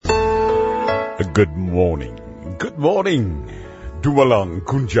Good morning. Good morning. Dumalang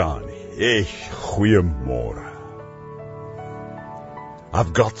Kunjani. Goeiemorgen.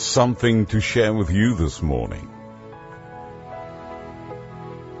 I've got something to share with you this morning.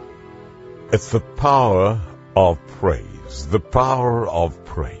 It's the power of praise. The power of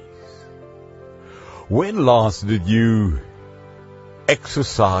praise. When last did you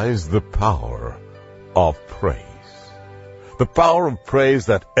exercise the power of praise? The power of praise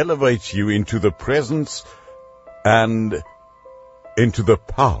that elevates you into the presence and into the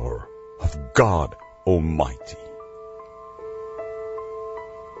power of God Almighty.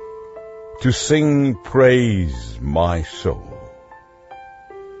 To sing praise, my soul.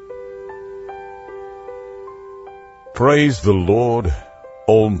 Praise the Lord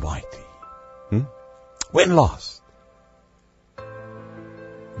Almighty. When last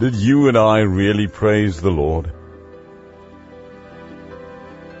did you and I really praise the Lord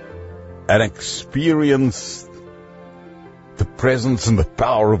and experience the presence and the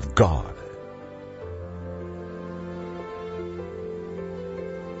power of God?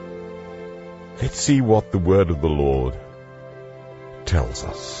 Let's see what the word of the Lord tells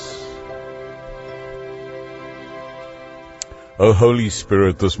us. Oh, Holy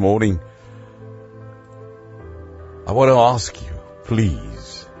Spirit, this morning, I want to ask you,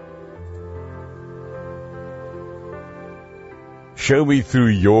 please, show me through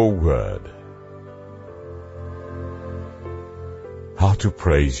your word how to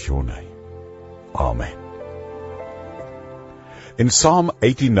praise your name. Amen. In Psalm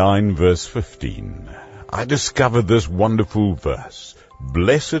 89 verse 15, I discovered this wonderful verse.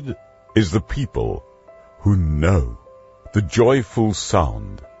 Blessed is the people who know the joyful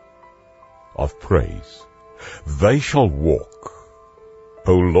sound of praise. They shall walk,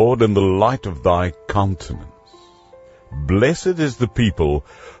 O Lord, in the light of thy countenance. Blessed is the people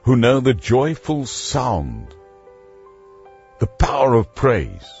who know the joyful sound, the power of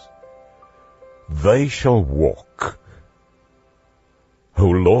praise. They shall walk, O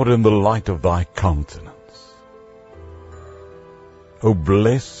Lord, in the light of thy countenance. O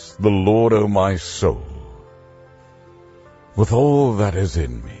bless the Lord, O my soul, with all that is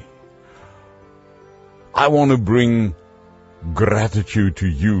in me. I want to bring gratitude to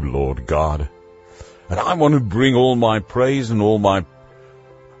you, Lord God. And I want to bring all my praise and all my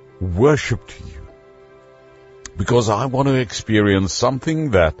worship to you. Because I want to experience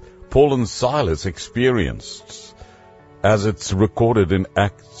something that Paul and Silas experienced, as it's recorded in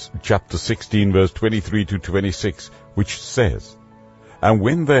Acts chapter 16, verse 23 to 26, which says, And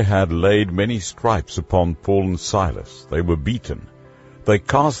when they had laid many stripes upon Paul and Silas, they were beaten. They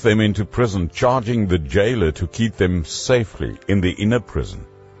cast them into prison, charging the jailer to keep them safely in the inner prison.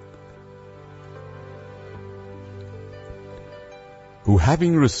 Who,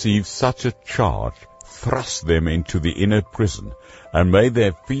 having received such a charge, thrust them into the inner prison, and made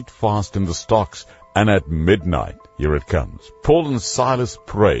their feet fast in the stocks. And at midnight, here it comes, Paul and Silas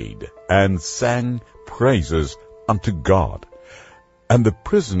prayed and sang praises unto God. And the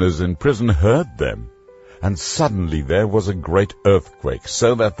prisoners in prison heard them. And suddenly there was a great earthquake,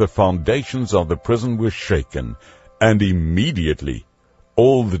 so that the foundations of the prison were shaken. And immediately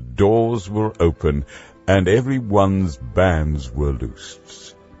all the doors were open, and everyone's bands were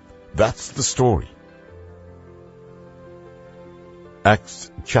loosed. That's the story.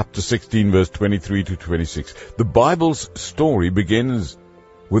 Acts chapter 16, verse 23 to 26. The Bible's story begins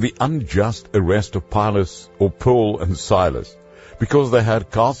with the unjust arrest of Paul and Silas, because they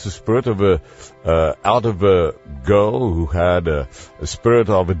had cast the spirit of out of a girl who had a spirit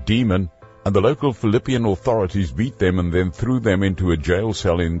of a demon, and the local Philippian authorities beat them and then threw them into a jail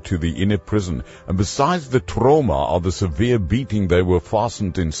cell into the inner prison. And besides the trauma of the severe beating, they were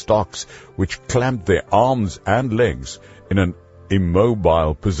fastened in stocks which clamped their arms and legs in an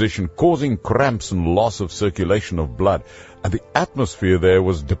immobile position, causing cramps and loss of circulation of blood. And the atmosphere there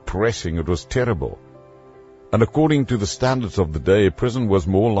was depressing. It was terrible. And according to the standards of the day, a prison was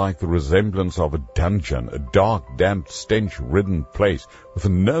more like the resemblance of a dungeon, a dark, damp, stench-ridden place with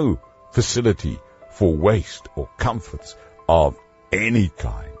no facility for waste or comforts of any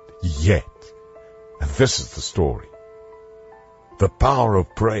kind. Yet, and this is the story, the power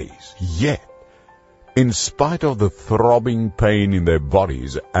of praise, yet, in spite of the throbbing pain in their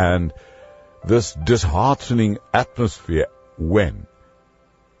bodies and this disheartening atmosphere, when,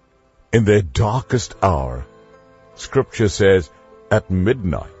 in their darkest hour, Scripture says, at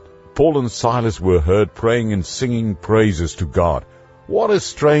midnight, Paul and Silas were heard praying and singing praises to God. What a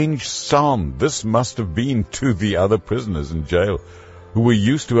strange sound this must have been to the other prisoners in jail, who were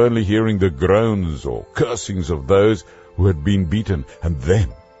used to only hearing the groans or cursings of those who had been beaten. And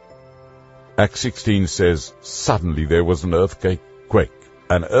then, Acts 16 says, suddenly there was an earthquake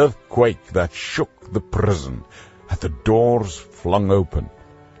that shook the prison, and the doors flung open.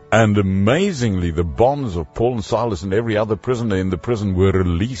 And amazingly, the bonds of Paul and Silas and every other prisoner in the prison were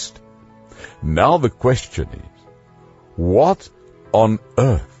released. Now the question is, what on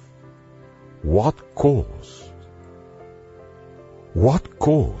earth? What caused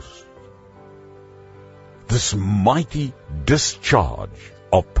this mighty discharge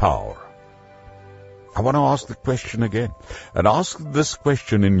of power? I want to ask the question again, and ask this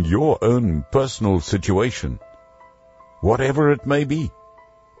question in your own personal situation, whatever it may be,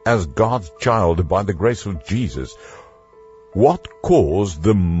 as God's child by the grace of Jesus. What caused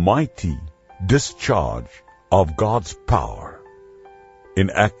the mighty discharge of God's power? In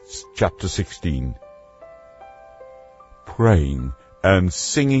Acts chapter 16, praying and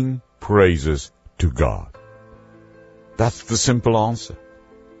singing praises to God. That's the simple answer.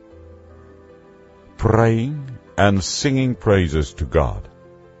 Praying and singing praises to God.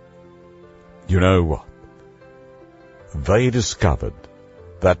 You know what? They discovered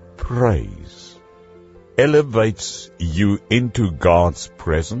that praise elevates you into God's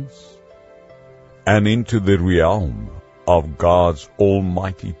presence and into the realm of God's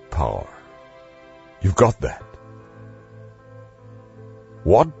almighty power. You've got that.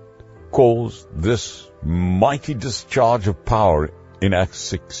 What caused this mighty discharge of power in Acts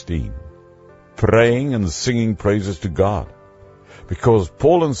 16? Praying and singing praises to God. Because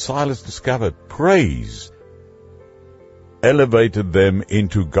Paul and Silas discovered praise elevated them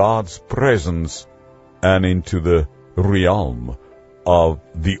into God's presence and into the realm of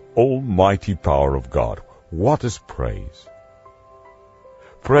the almighty power of God. What is praise?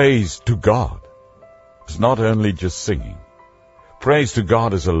 Praise to God is not only just singing. Praise to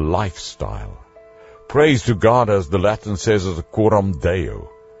God is a lifestyle. Praise to God, as the Latin says, is a coram Deo.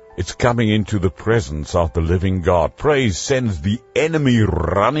 It's coming into the presence of the living God. Praise sends the enemy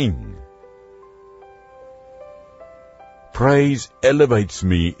running. Praise elevates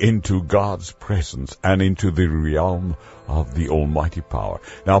me into God's presence and into the realm of the almighty power.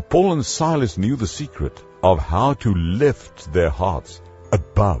 Now, Paul and Silas knew the secret of how to lift their hearts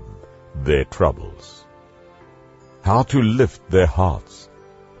above their troubles. How to lift their hearts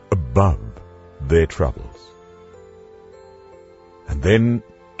above their troubles. And then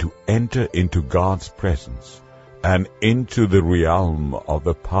to enter into God's presence and into the realm of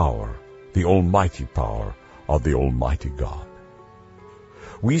the power, the almighty power of the Almighty God.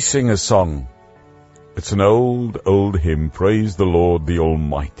 We sing a song. It's an old hymn, Praise the Lord the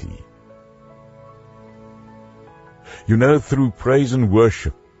Almighty. You know, through praise and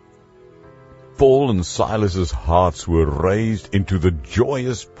worship, Paul and Silas's hearts were raised into the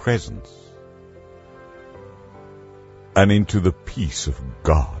joyous presence and into the peace of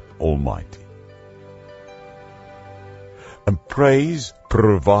God Almighty. And praise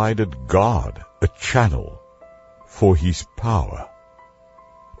provided God a channel for His power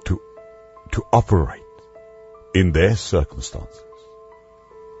to operate in their circumstances.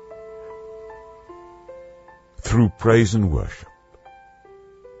 Through praise and worship,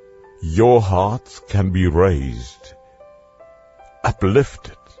 your hearts can be raised,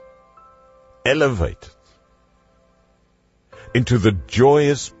 uplifted, elevated into the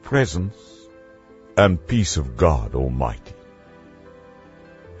joyous presence and peace of God Almighty.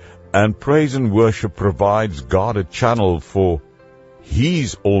 And praise and worship provides God a channel for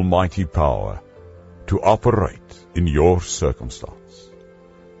His almighty power to operate in your circumstance.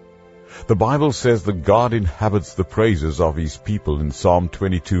 The Bible says that God inhabits the praises of His people in Psalm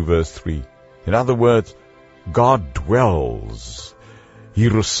 22 verse 3. In other words, God dwells, He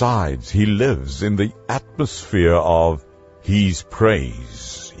resides, He lives in the atmosphere of His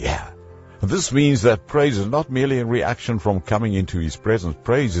praise. Yeah. This means that praise is not merely a reaction from coming into His presence.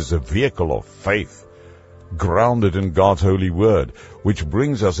 Praise is a vehicle of faith, grounded in God's holy word, which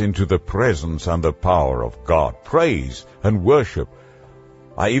brings us into the presence and the power of God. Praise and worship,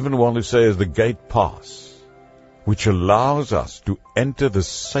 I even want to say, is the gate pass, which allows us to enter the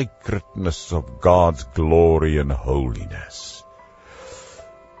sacredness of God's glory and holiness.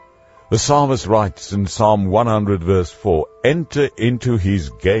 The psalmist writes in Psalm 100 verse 4, Enter into His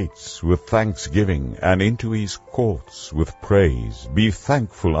gates with thanksgiving, and into His courts with praise. Be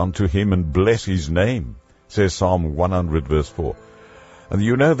thankful unto Him and bless His name, says Psalm 100 verse 4. And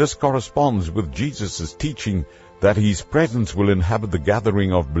you know, this corresponds with Jesus' teaching that His presence will inhabit the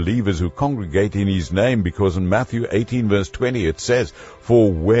gathering of believers who congregate in His name, because in Matthew 18 verse 20 it says, For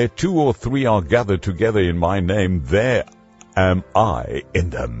where 2 or 3 are gathered together in my name, there am I in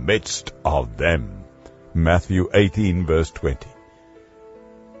the midst of them. Matthew 18 verse 20.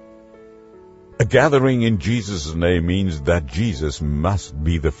 A gathering in Jesus' name means that Jesus must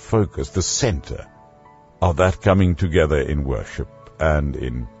be the focus, the center of that coming together in worship and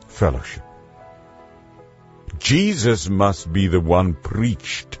in fellowship. Jesus must be the one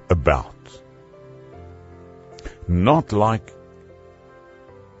preached about. Not like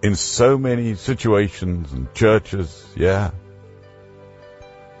in so many situations and churches,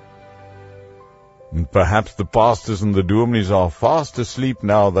 And perhaps the pastors and the dominees are fast asleep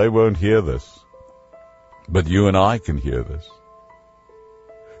now, they won't hear this. But you and I can hear this.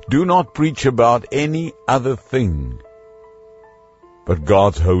 Do not preach about any other thing but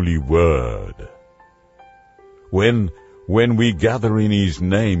God's holy word. When we gather in His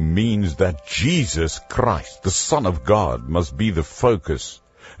name means that Jesus Christ, the Son of God, must be the focus,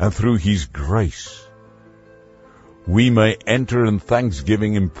 and through His grace, we may enter in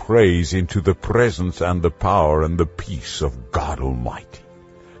thanksgiving and praise into the presence and the power and the peace of God Almighty.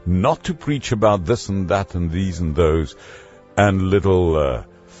 Not to preach about this and that and these and those and little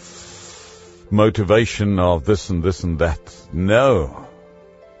motivation of this and that. No.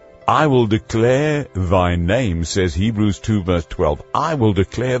 I will declare thy name, says Hebrews 2 verse 12. I will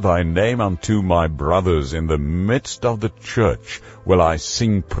declare thy name unto my brothers. In the midst of the church will I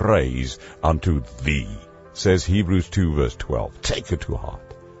sing praise unto thee, says Hebrews 2 verse 12. Take it to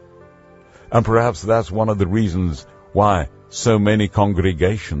heart. And perhaps that's one of the reasons why so many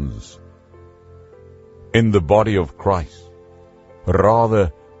congregations in the body of Christ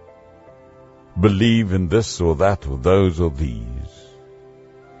rather believe in this or that or those or these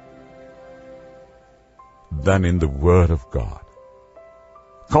than in the Word of God.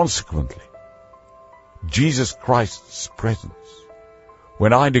 Consequently, Jesus Christ's presence,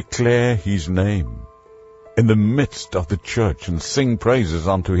 when I declare His name in the midst of the church and sing praises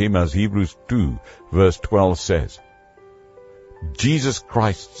unto Him, as Hebrews 2 verse 12 says, Jesus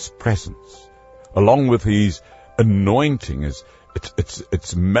Christ's presence, along with His anointing,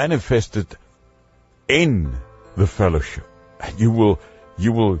 it's manifested in the fellowship. And you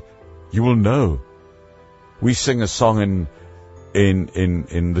will know. We sing a song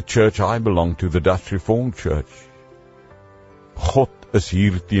in the church I belong to, the Dutch Reformed Church. God is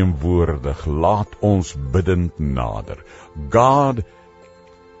hier teenwoordig, laat ons biddend nader. God,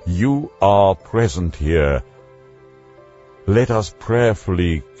 you are present here. Let us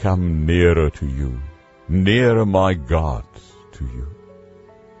prayerfully come nearer to you, nearer, my God, to you.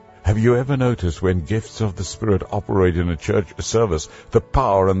 Have you ever noticed when gifts of the Spirit operate in a church service, the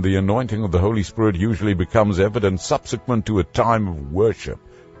power and the anointing of the Holy Spirit usually becomes evident subsequent to a time of worship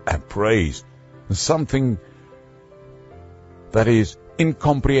and praise, something that is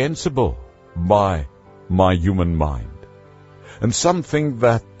incomprehensible by my human mind, and something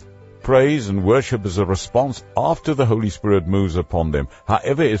that praise and worship is a response after the Holy Spirit moves upon them.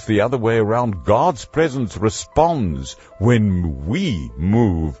 However, it's the other way around. God's presence responds when we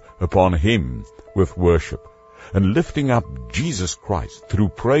move upon Him with worship. And lifting up Jesus Christ through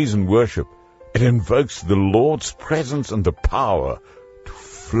praise and worship, it invokes the Lord's presence and the power to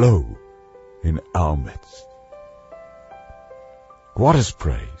flow in our midst. What is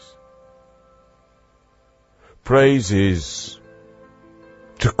praise? Praise is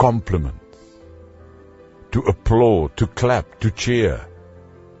to compliment, to applaud, to clap, to cheer,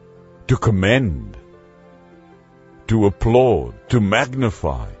 to commend, to applaud, to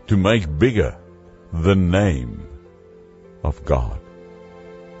magnify, to make bigger the name of God.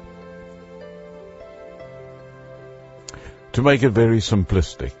 To make it very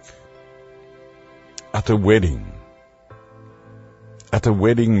simplistic, at a wedding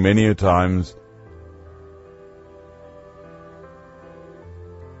many a times,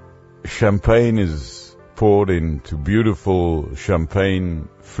 champagne is poured into beautiful champagne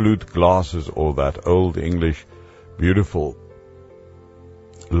flute glasses, or that old English beautiful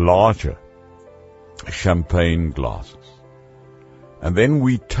larger champagne glasses. And then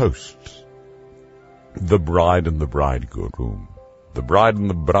we toast the bride and the bridegroom. The bride and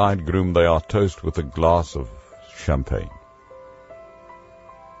the bridegroom, they are toasted with a glass of champagne.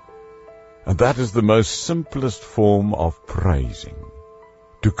 And that is the most simplest form of praising.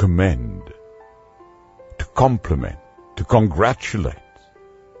 To commend, to compliment, to congratulate,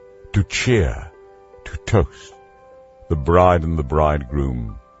 to cheer, to toast the bride and the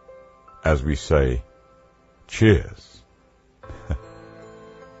bridegroom, as we say, cheers.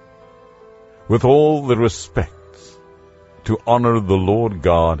 With all the respect, to honor the Lord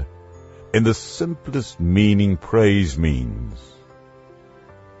God, in the simplest meaning, praise means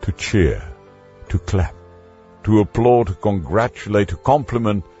to cheer, to clap, to applaud, to congratulate, to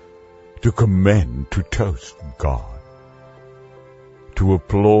compliment, to commend, to toast God, to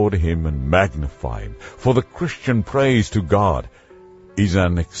applaud him and magnify him. For the Christian praise to God is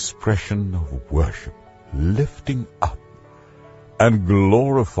an expression of worship, lifting up and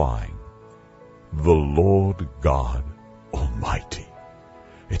glorifying the Lord God Almighty.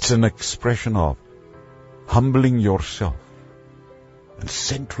 It's an expression of humbling yourself and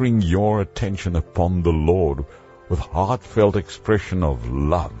centering your attention upon the Lord with heartfelt expression of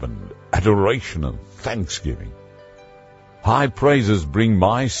love and adoration and thanksgiving. High praises bring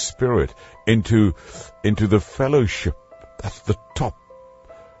my spirit into the fellowship. That's the top.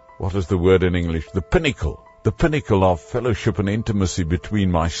 What is the word in English? The pinnacle of fellowship and intimacy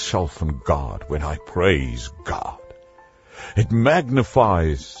between myself and God when I praise God. It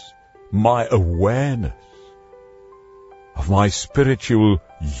magnifies my awareness of my spiritual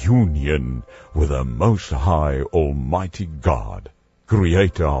union with the Most High Almighty God,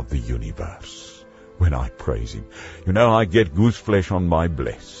 Creator of the universe, when I praise Him. You know, I get gooseflesh on my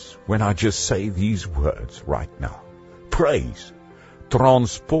bless when I just say these words right now. Praise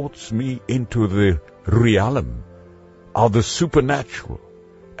transports me into the realm of the supernatural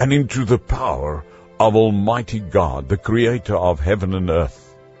and into the power of Almighty God, the Creator of heaven and earth.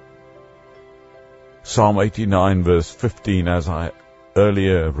 Psalm 89 verse 15, as I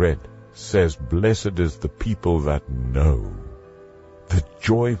earlier read, says, "Blessed is the people that know the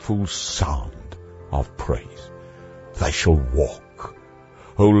joyful sound of praise. They shall walk."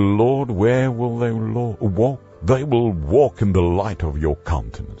 O Lord, where will they walk? They will walk in the light of your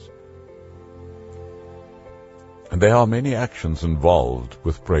countenance. And there are many actions involved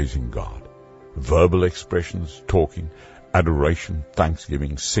with praising God. Verbal expressions, talking, adoration,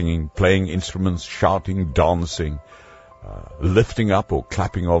 thanksgiving, singing, playing instruments, shouting, dancing, lifting up or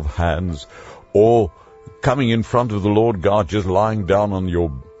clapping of hands, or coming in front of the Lord God, just lying down on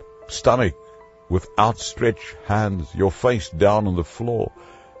your stomach with outstretched hands, your face down on the floor,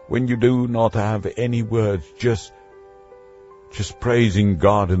 when you do not have any words, just praising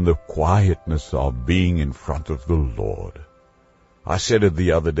God in the quietness of being in front of the Lord. I said it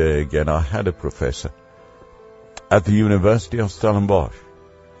the other day again. I had a professor at the University of Stellenbosch,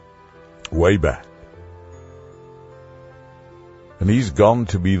 way back. And he's gone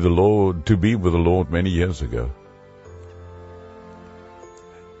to be with the Lord many years ago.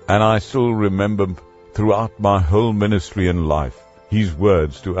 And I still remember throughout my whole ministry and life, his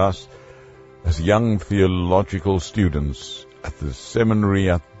words to us as young theological students at the seminary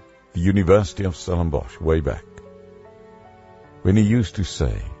at the University of Stellenbosch, way back. When he used to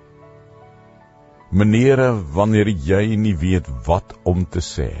say, "Meneere, wanneer jy nie weet wat om te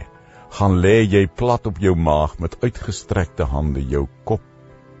sê, gaan lê jy plat op jou maag met uitgestrekte hande, jou kop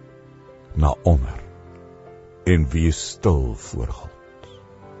na onder en wees stil voor God.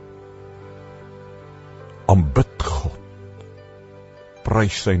 Aanbid God,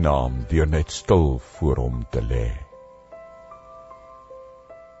 prys sy naam deur net stil voor hom te lê."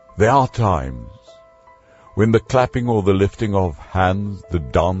 There are times when the clapping or the lifting of hands, the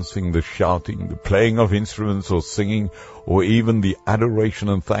dancing, the shouting, the playing of instruments or singing, or even the adoration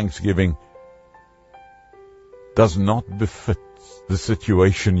and thanksgiving does not befit the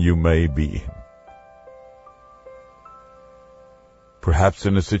situation you may be in. Perhaps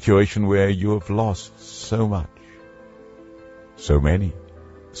in a situation where you have lost so much, so many,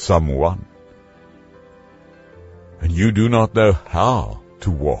 someone, and you do not know how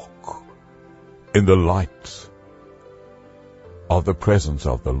to walk in the light of the presence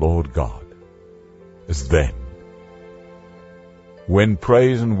of the Lord God. Is then when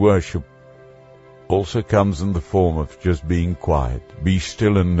praise and worship also comes in the form of just being quiet. Be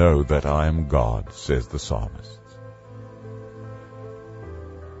still and know that I am God, says the psalmist.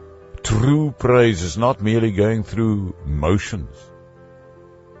 True praise is not merely going through motions.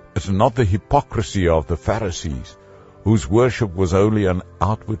 It's not the hypocrisy of the Pharisees, whose worship was only an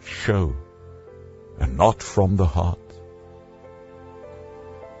outward show and not from the heart.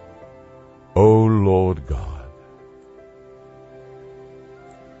 O Lord God,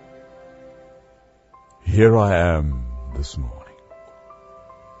 here I am this morning.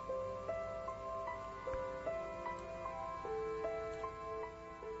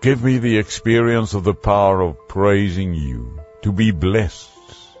 Give me the experience of the power of praising you, to be blessed,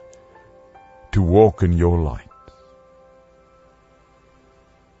 to walk in your light.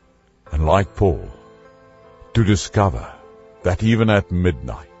 And like Paul, to discover that even at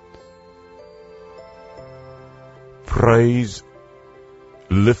midnight, praise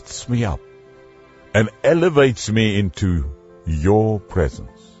lifts me up and elevates me into your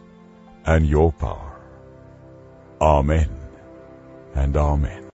presence and your power. Amen and amen.